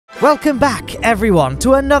Welcome back, everyone,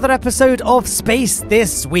 to another episode of Space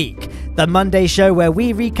This Week, the Monday show where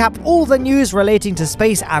we recap all the news relating to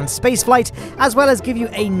space and spaceflight, as well as give you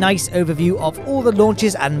a nice overview of all the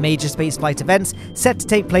launches and major spaceflight events set to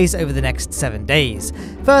take place over the next 7 days.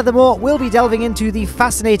 Furthermore, we'll be delving into the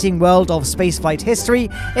fascinating world of spaceflight history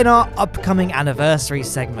in our upcoming anniversary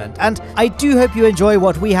segment, and I do hope you enjoy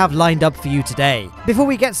what we have lined up for you today. Before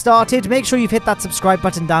we get started, make sure you've hit that subscribe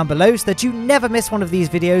button down below so that you never miss one of these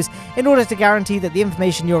videos, in order to guarantee that the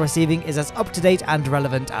information you're receiving is as up-to-date and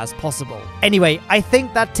relevant as possible. Anyway, I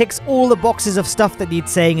think that ticks all the boxes of stuff that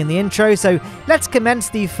needs saying in the intro, so let's commence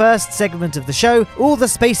the first segment of the show, all the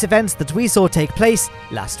space events that we saw take place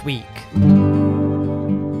last week.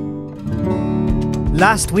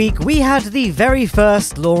 Last week, we had the very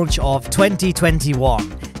first launch of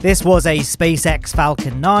 2021. This was a SpaceX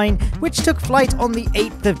Falcon 9, which took flight on the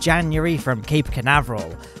 8th of January from Cape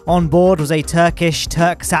Canaveral. On board was a Turkish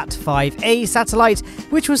Turksat 5A satellite,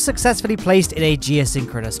 which was successfully placed in a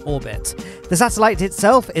geosynchronous orbit. The satellite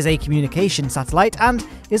itself is a communication satellite and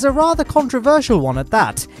is a rather controversial one at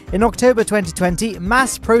that. In October 2020,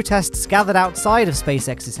 mass protests gathered outside of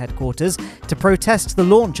SpaceX's headquarters to protest the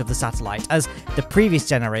launch of the satellite, as the previous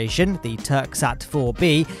generation, the Turksat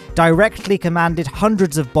 4B, directly commanded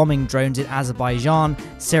hundreds of bombing drones in Azerbaijan,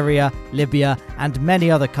 Syria, Libya, and many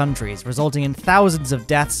other countries, resulting in thousands of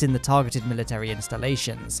deaths in the targeted military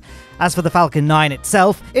installations. As for the Falcon 9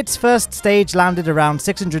 itself, its first stage landed around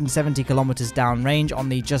 670 kilometers downrange on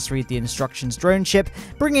the Just Read the Instructions drone ship,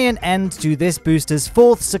 bringing an end to this booster's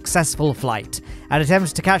fourth successful flight. An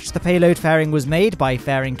attempt to catch the payload fairing was made by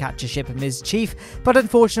fairing catcher ship Ms. Chief, but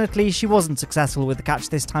unfortunately she wasn't successful with the catch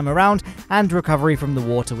this time around, and recovery from the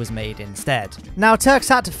water was made instead. Now,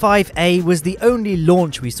 Turksat 5A was the only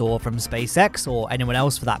launch we saw from SpaceX, or anyone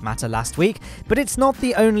else for that matter, last week, but it's not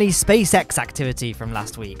the only SpaceX activity from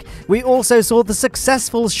last week. We also saw the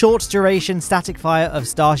successful short-duration static fire of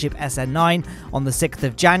Starship SN9 on the 6th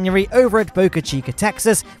of January over at Boca Chica,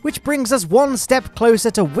 Texas, which brings us one step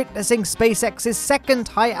closer to witnessing SpaceX's second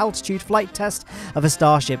high-altitude flight test of a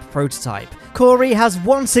Starship prototype. Corey has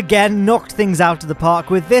once again knocked things out of the park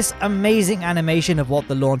with this amazing animation of what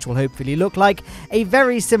the launch will hopefully look like, a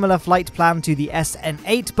very similar flight plan to the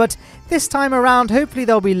SN8, but this time around, hopefully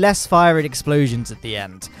there'll be less fire and explosions at the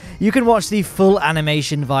end. You can watch the full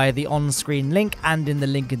animation via the on-screen link and in the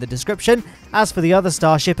link in the description. As for the other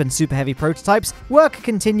Starship and Super Heavy prototypes, work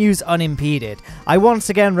continues unimpeded. I once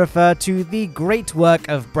again refer to the great work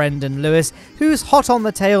of Brendan Lewis, who's hot on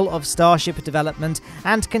the tail of Starship development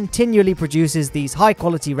and continually produces these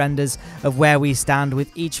high-quality renders of where we stand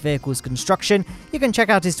with each vehicle's construction. You can check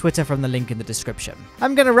out his Twitter from the link in the description.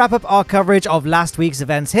 I'm going to wrap up our coverage of last week's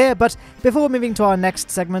events here, but before moving to our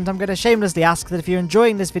next segment, I'm going to shamelessly ask that if you're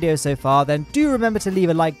enjoying this video so far, then do remember to leave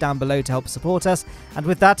a like down below to help support us. And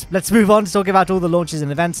with that, let's move on to talk about all the launches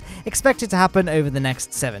and events expected to happen over the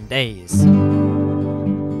next 7 days.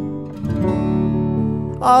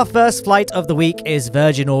 Our first flight of the week is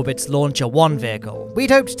Virgin Orbit's LauncherOne vehicle.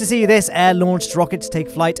 We'd hoped to see this air-launched rocket take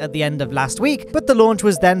flight at the end of last week, but the launch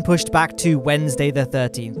was then pushed back to Wednesday the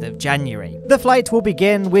 13th of January. The flight will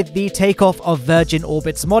begin with the takeoff of Virgin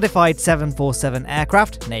Orbit's modified 747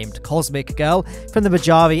 aircraft, named Cosmic Girl, from the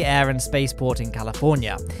Mojave Air and Spaceport in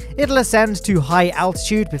California. It'll ascend to high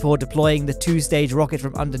altitude before deploying the two-stage rocket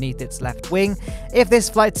from underneath its left wing. If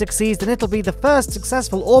this flight succeeds, then it'll be the first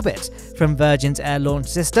successful orbit from Virgin's air launch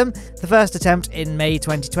system. The first attempt in May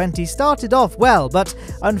 2020 started off well, but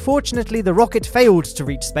unfortunately the rocket failed to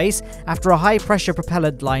reach space after a high-pressure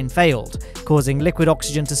propellant line failed, causing liquid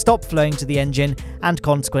oxygen to stop flowing to the engine and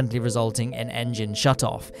consequently resulting in engine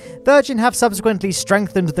shutoff. Virgin have subsequently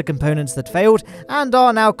strengthened the components that failed and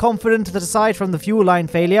are now confident that aside from the fuel line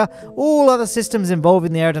failure, all other systems involved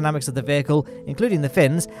in the aerodynamics of the vehicle, including the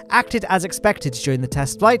fins, acted as expected during the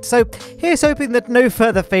test flight, so here's hoping that no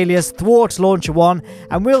further failures thwart LauncherOne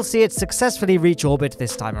and we'll see it successfully reach orbit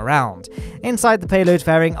this time around. Inside the payload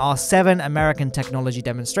fairing are 7 American technology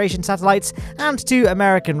demonstration satellites and 2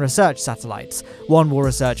 American research satellites. One will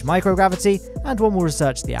research microgravity and one will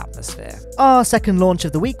research the atmosphere. Our second launch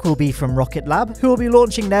of the week will be from Rocket Lab, who will be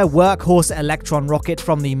launching their workhorse Electron rocket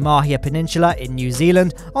from the Mahia Peninsula in New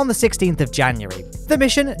Zealand on the 16th of January. The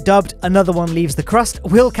mission, dubbed Another One Leaves the Crust,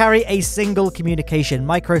 will carry a single communication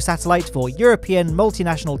microsatellite for European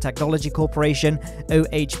Multinational Technology Corporation,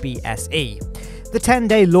 OHBSE. The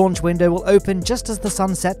 10-day launch window will open just as the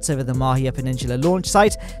sun sets over the Mahia Peninsula launch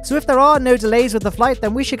site, so if there are no delays with the flight,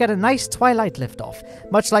 then we should get a nice twilight liftoff,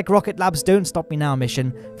 much like Rocket Lab's Don't Stop Me Now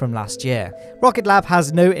mission from last year. Rocket Lab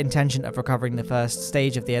has no intention of recovering the first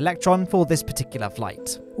stage of the Electron for this particular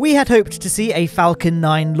flight. We had hoped to see a Falcon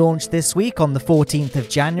 9 launch this week on the 14th of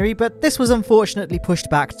January, but this was unfortunately pushed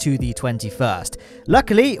back to the 21st.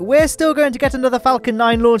 Luckily, we're still going to get another Falcon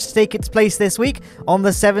 9 launch to take its place this week. On the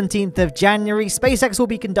 17th of January, SpaceX will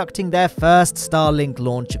be conducting their first Starlink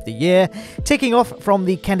launch of the year, taking off from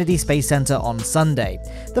the Kennedy Space Center on Sunday.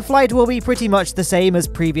 The flight will be pretty much the same as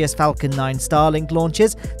previous Falcon 9 Starlink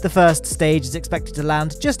launches. The first stage is expected to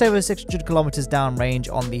land just over 600 kilometers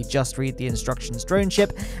downrange on the Just Read the Instructions drone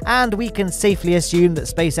ship, and we can safely assume that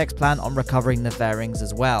SpaceX plan on recovering the fairings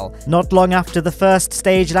as well. Not long after the first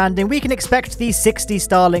stage landing, we can expect the 60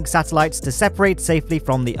 Starlink satellites to separate safely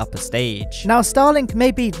from the upper stage. Now, Starlink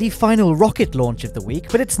may be the final rocket launch of the week,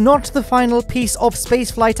 but it's not the final piece of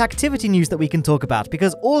spaceflight activity news that we can talk about,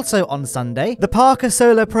 because also on Sunday, the Parker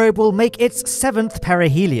Solar Probe will make its 7th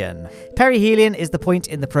perihelion. Perihelion is the point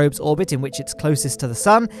in the probe's orbit in which it's closest to the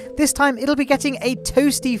Sun. This time, it'll be getting a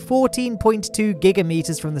toasty 14.2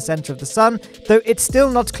 gigameters from the center of the Sun, though it's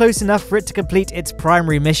still not close enough for it to complete its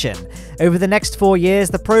primary mission. Over the next 4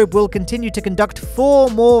 years, the probe will continue to conduct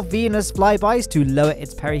 4 more Venus flybys to lower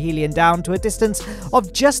its perihelion down to a distance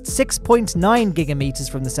of just 6.9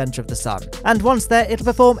 gigameters from the center of the Sun. And once there, it'll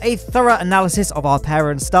perform a thorough analysis of our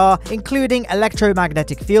parent star, including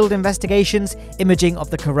electromagnetic field investigations, imaging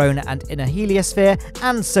of the corona and inner heliosphere,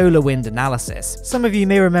 and solar wind analysis. Some of you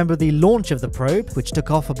may remember the launch of the probe, which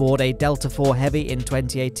took off aboard a Delta IV Heavy in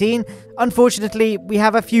 2018. Unfortunately, we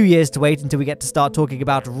have a few years to wait until we get to start talking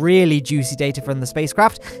about really juicy data from the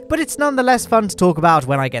spacecraft, but it's nonetheless fun to talk about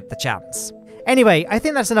when I get the chance. Anyway, I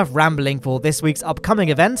think that's enough rambling for this week's upcoming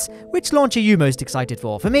events. Which launch are you most excited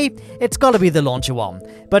for? For me, it's gotta be the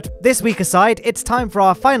LauncherOne. But this week aside, it's time for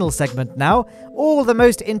our final segment now. All the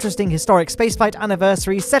most interesting historic spaceflight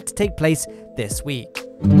anniversaries set to take place this week.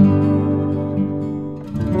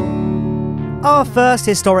 Our first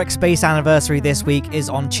historic space anniversary this week is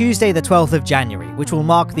on Tuesday the 12th of January, which will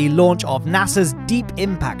mark the launch of NASA's Deep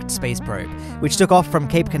Impact space probe, which took off from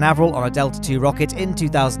Cape Canaveral on a Delta II rocket in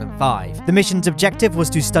 2005. The mission's objective was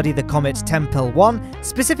to study the comet Tempel 1,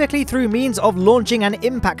 specifically through means of launching an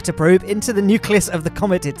impactor probe into the nucleus of the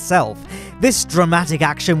comet itself. This dramatic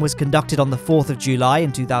action was conducted on the 4th of July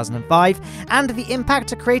in 2005, and the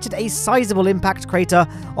impactor created a sizable impact crater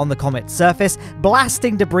on the comet's surface,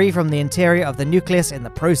 blasting debris from the interior of the nucleus in the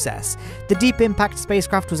process. The Deep Impact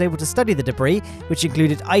spacecraft was able to study the debris, which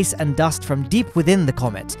included ice and dust from deep within the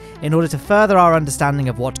comet, in order to further our understanding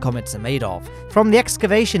of what comets are made of. From the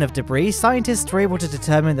excavation of debris, scientists were able to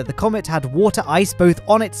determine that the comet had water ice both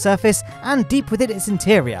on its surface and deep within its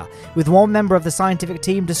interior, with one member of the scientific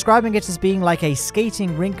team describing it as being like a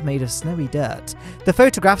skating rink made of snowy dirt. The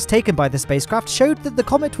photographs taken by the spacecraft showed that the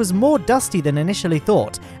comet was more dusty than initially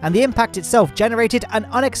thought, and the impact itself generated an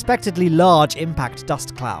unexpectedly large impact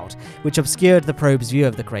dust cloud, which obscured the probe's view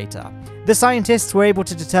of the crater. The scientists were able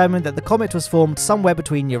to determine that the comet was formed somewhere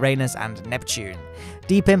between Uranus and Neptune.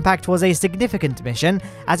 Deep Impact was a significant mission,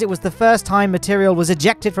 as it was the first time material was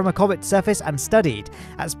ejected from a comet's surface and studied,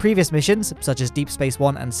 as previous missions, such as Deep Space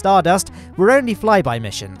One and Stardust, were only flyby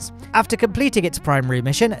missions. After completing its primary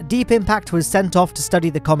mission, Deep Impact was sent off to study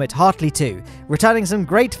the comet Hartley 2, returning some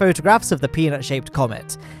great photographs of the peanut-shaped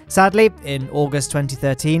comet. Sadly, in August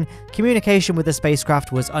 2013, communication with the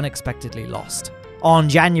spacecraft was unexpectedly lost. On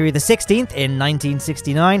January the 16th in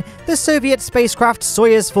 1969, the Soviet spacecraft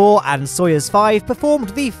Soyuz 4 and Soyuz 5 performed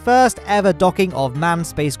the first ever docking of manned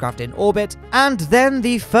spacecraft in orbit, and then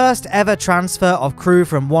the first ever transfer of crew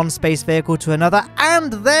from one space vehicle to another,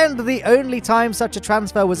 and then the only time such a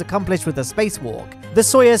transfer was accomplished with a spacewalk. The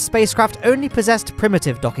Soyuz spacecraft only possessed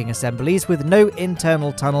primitive docking assemblies with no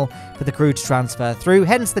internal tunnel for the crew to transfer through,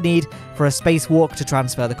 hence the need for a spacewalk to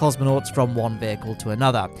transfer the cosmonauts from one vehicle to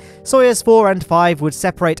another. Soyuz 4 and 5 would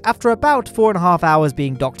separate after about 4.5 hours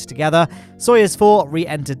being docked together. Soyuz 4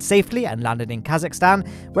 re-entered safely and landed in Kazakhstan,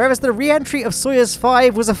 whereas the re-entry of Soyuz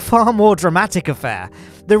 5 was a far more dramatic affair.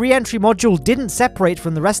 The re-entry module didn't separate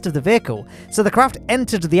from the rest of the vehicle, so the craft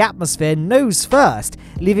entered the atmosphere nose first,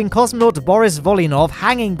 leaving cosmonaut Boris Volynov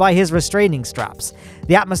hanging by his restraining straps.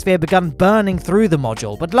 The atmosphere began burning through the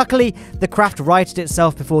module, but luckily, the craft righted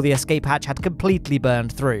itself before the escape hatch had completely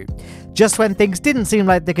burned through. Just when things didn't seem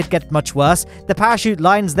like they could get much worse, the parachute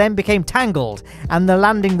lines then became tangled, and the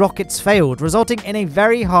landing rockets failed, resulting in a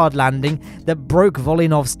very hard landing that broke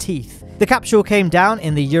Volynov's teeth. The capsule came down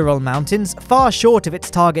in the Ural Mountains, far short of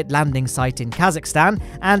its target landing site in Kazakhstan,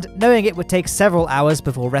 and knowing it would take several hours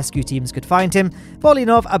before rescue teams could find him,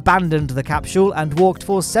 Volynov abandoned the capsule and walked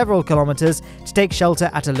for several kilometers to take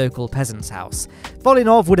shelter at a local peasant's house.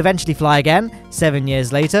 Volynov would eventually fly again, 7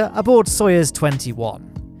 years later, aboard Soyuz 21.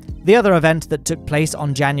 The other event that took place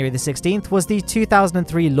on January the 16th was the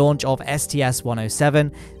 2003 launch of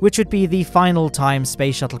STS-107, which would be the final time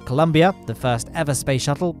Space Shuttle Columbia, the first ever space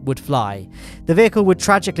shuttle, would fly. The vehicle would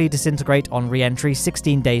tragically disintegrate on re-entry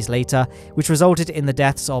 16 days later, which resulted in the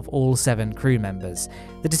deaths of all 7 crew members.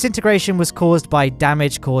 The disintegration was caused by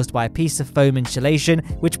damage caused by a piece of foam insulation,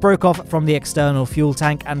 which broke off from the external fuel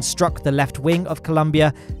tank and struck the left wing of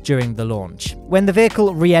Columbia during the launch. When the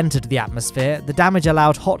vehicle re-entered the atmosphere, the damage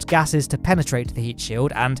allowed hot gases to penetrate the heat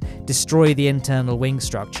shield and destroy the internal wing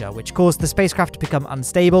structure, which caused the spacecraft to become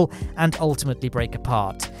unstable and ultimately break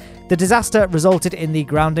apart. The disaster resulted in the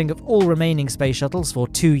grounding of all remaining space shuttles for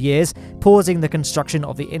 2 years, pausing the construction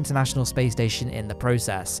of the International Space Station in the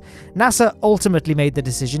process. NASA ultimately made the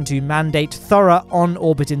decision to mandate thorough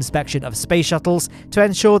on-orbit inspection of space shuttles to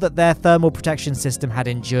ensure that their thermal protection system had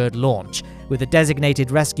endured launch, with a designated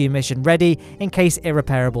rescue mission ready in case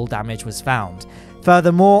irreparable damage was found.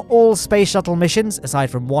 Furthermore, all space shuttle missions,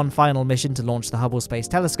 aside from one final mission to launch the Hubble Space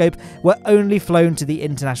Telescope, were only flown to the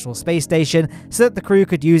International Space Station so that the crew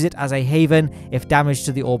could use it as a haven if damage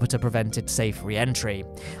to the orbiter prevented safe re-entry.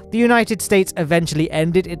 The United States eventually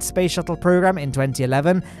ended its space shuttle program in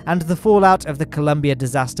 2011, and the fallout of the Columbia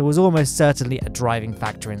disaster was almost certainly a driving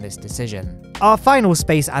factor in this decision. Our final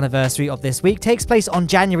space anniversary of this week takes place on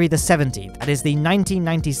January the 17th. That is the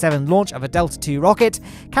 1997 launch of a Delta II rocket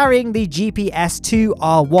carrying the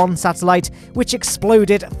GPS-2R1 satellite, which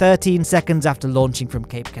exploded 13 seconds after launching from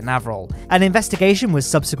Cape Canaveral. An investigation was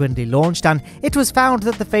subsequently launched, and it was found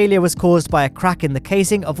that the failure was caused by a crack in the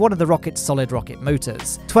casing of one of the rocket's solid rocket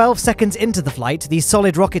motors. 12 seconds into the flight, the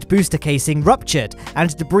solid rocket booster casing ruptured,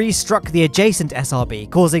 and debris struck the adjacent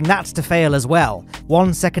SRB, causing that to fail as well.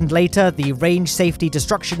 1 second later, the range safety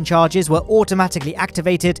destruction charges were automatically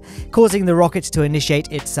activated, causing the rocket to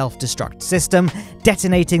initiate its self-destruct system,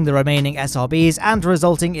 detonating the remaining SRBs and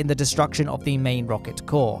resulting in the destruction of the main rocket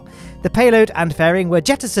core. The payload and fairing were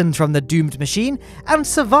jettisoned from the doomed machine and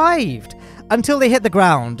survived until they hit the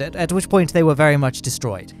ground, at which point they were very much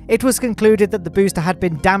destroyed. It was concluded that the booster had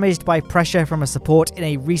been damaged by pressure from a support in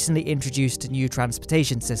a recently introduced new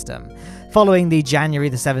transportation system. Following the January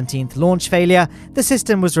the 17th launch failure, the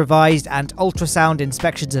system was revised and ultrasound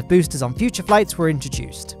inspections of boosters on future flights were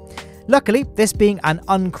introduced. Luckily, this being an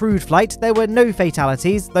uncrewed flight, there were no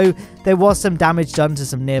fatalities, though there was some damage done to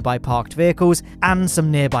some nearby parked vehicles and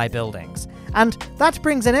some nearby buildings. And that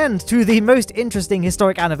brings an end to the most interesting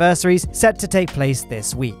historic anniversaries set to take place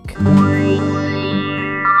this week.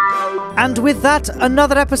 And with that,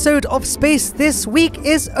 another episode of Space This Week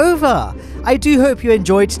is over. I do hope you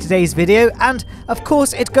enjoyed today's video, and of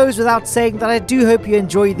course it goes without saying that I do hope you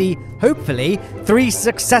enjoy the, hopefully, 3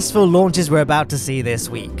 successful launches we're about to see this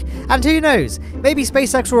week. And who knows, maybe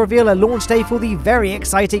SpaceX will reveal a launch day for the very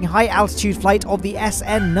exciting high-altitude flight of the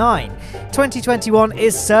SN9. 2021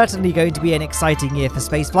 is certainly going to be an exciting year for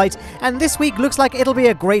spaceflight, and this week looks like it'll be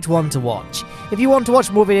a great one to watch. If you want to watch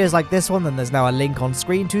more videos like this one, then there's now a link on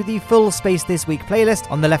screen to the full Space This Week playlist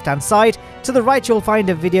on the left-hand side. To the right, you'll find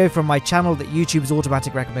a video from my channel that YouTube's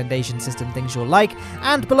automatic recommendation system thinks you'll like,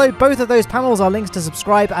 and below both of those panels are links to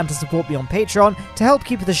subscribe and to support me on Patreon to help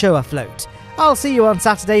keep the show afloat. I'll see you on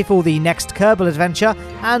Saturday for the next Kerbal adventure,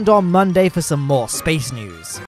 and on Monday for some more space news.